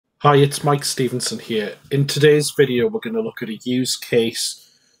Hi, it's Mike Stevenson here. In today's video, we're going to look at a use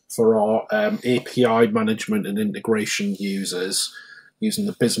case for our API management and integration users using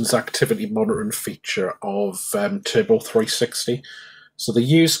the business activity monitoring feature of Turbo 360. So the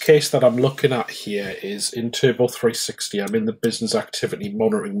use case that I'm looking at here is in Turbo 360, I'm in the business activity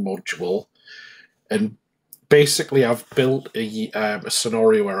monitoring module, and basically I've built a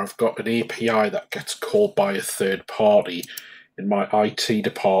scenario where I've got an API that gets called by a third party in my IT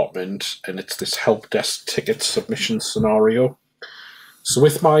department, and it's this help desk ticket submission scenario. So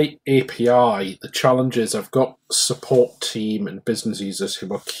with my API, the challenge is I've got support team and business users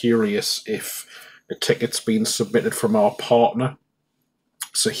who are curious if a ticket's been submitted from our partner.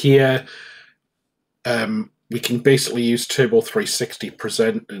 So here we can basically use Turbo 360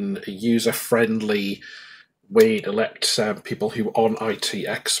 present a user-friendly way to let people who aren't IT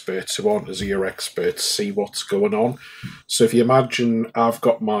experts, who aren't Azure experts, see what's going on. So if you imagine I've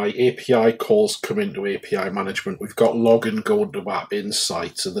got my API calls come into API management, we've got login going to App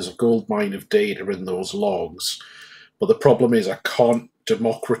Insights, and there's a gold mine of data in those logs. But the problem is I can't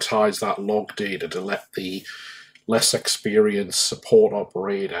democratize that log data to let the less experienced support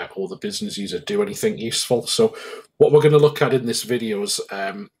operator or the business user do anything useful. So what we're going to look at in this video is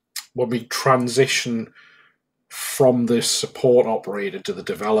when we transition from the support operator to the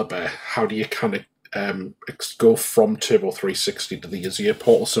developer, how do you kind of go from Turbo 360 to the Azure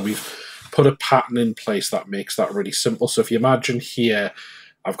portal? So we've put a pattern in place that makes that really simple. So if you imagine here,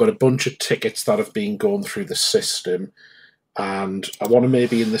 I've got a bunch of tickets that have been going through the system, and I want to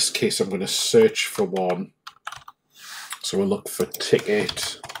maybe in this case, I'm going to search for one. So we'll look for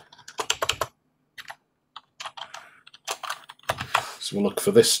ticket. So we'll look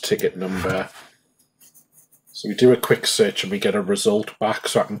for this ticket number. So we do a quick search and we get a result back,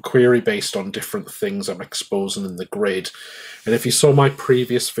 so I can query based on different things I'm exposing in the grid. And if you saw my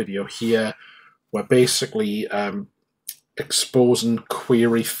previous video here, we're basically exposing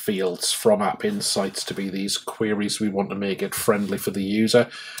query fields from App Insights to be these queries we want to make it friendly for the user.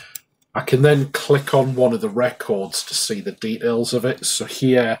 I can then click on one of the records to see the details of it. So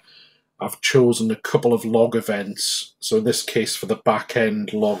here I've chosen a couple of log events. So in this case for the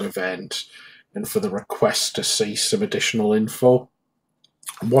back-end log event, and for the request to see some additional info.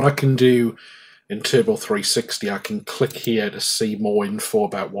 And what I can do in Turbo 360, I can click here to see more info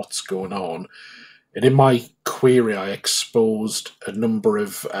about what's going on. And in my query, I exposed a number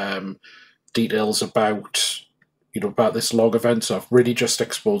of details about this log event. So I've really just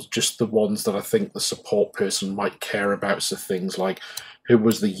exposed just the ones that I think the support person might care about. So things like who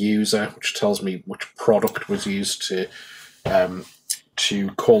was the user, which tells me which product was used to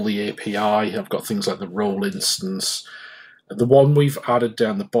call the API. I've got things like the role instance. The one we've added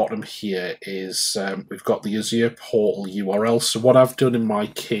down the bottom here is we've got the Azure portal URL. So what I've done in my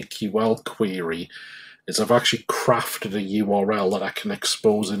KQL query is I've actually crafted a URL that I can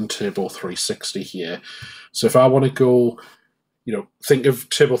expose in Turbo 360 here. So if I want to go, think of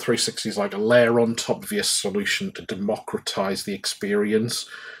Turbo 360 as like a layer on top of your solution to democratize the experience.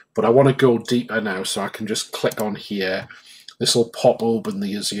 But I want to go deeper now, so I can just click on here. This will pop open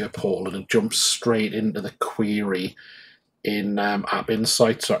the Azure portal and it jumps straight into the query in App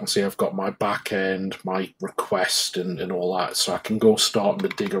Insights. So I can see I've got my backend, my request, and all that. So I can go starting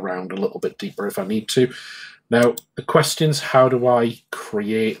to dig around a little bit deeper if I need to. Now, the question is, how do I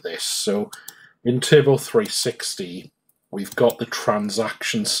create this? So in Turbo 360, we've got the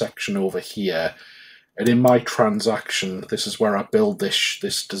transaction section over here. And in my transaction, this is where I build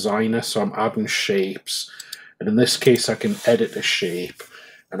this designer. So I'm adding shapes. And in this case, I can edit a shape.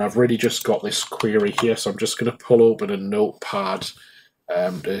 And I've really just got this query here. So I'm just going to pull open a notepad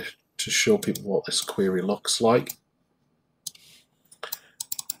to show people what this query looks like.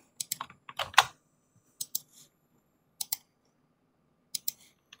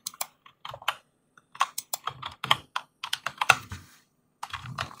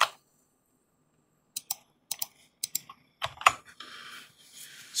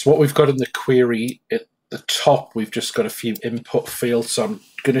 So what we've got in the query, at the top, we've just got a few input fields. So I'm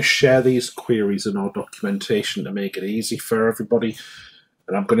going to share these queries in our documentation to make it easy for everybody.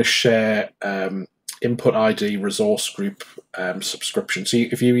 And I'm going to share input ID, resource group, subscription. So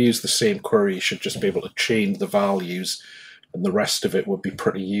if you use the same query, you should just be able to change the values, and the rest of it would be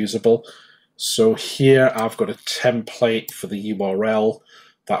pretty usable. So here I've got a template for the URL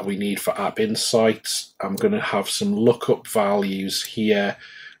that we need for App Insights. I'm going to have some lookup values here.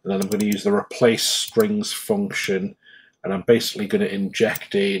 And then I'm going to use the replace strings function, and I'm basically going to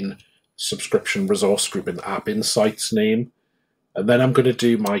inject in subscription resource group in the App Insights name. And then I'm going to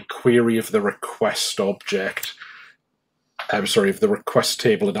do my query of the request object. of the request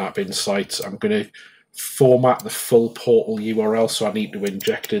table in App Insights, I'm going to format the full portal URL. So I need to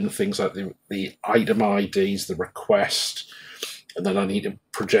inject in things like the item IDs, the request, and then I need to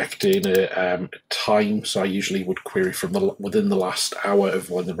project in a time. So I usually would query from within the last hour of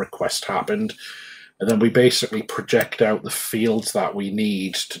when the request happened. And then we basically project out the fields that we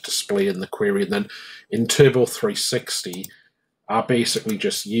need to display in the query. And then in Turbo 360, I basically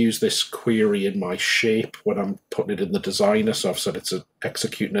just use this query in my shape when I'm putting it in the designer. So I've said it's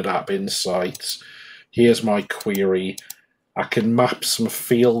executing at App Insights. Here's my query. I can map some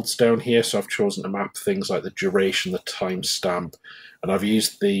fields down here. So I've chosen to map things like the duration, the timestamp, and I've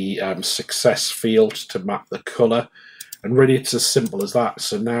used the success field to map the color. And really it's as simple as that.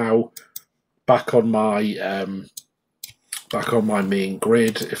 So now back on my main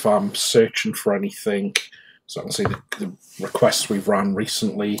grid, if I'm searching for anything, so I can see the requests we've run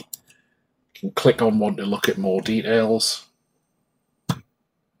recently, I can click on one to look at more details.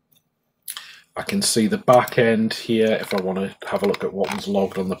 I can see the back end here if I want to have a look at what was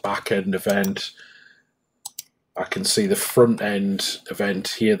logged on the back end event. I can see the front end event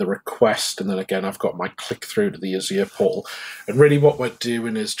here, the request, and then again I've got my click through to the Azure portal. And really what we're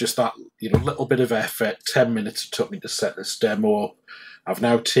doing is just that little bit of effort. 10 minutes it took me to set this demo up. I've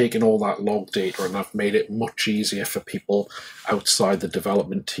now taken all that log data and I've made it much easier for people outside the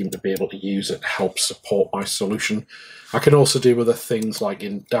development team to be able to use it, help support my solution. I can also do other things like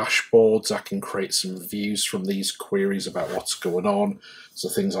in dashboards. I can create some views from these queries about what's going on. So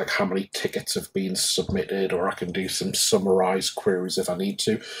things like how many tickets have been submitted, or I can do some summarized queries if I need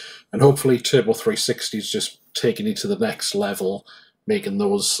to. And hopefully Turbo 360 is just taking you to the next level, making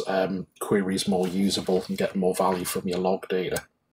those queries more usable and getting more value from your log data.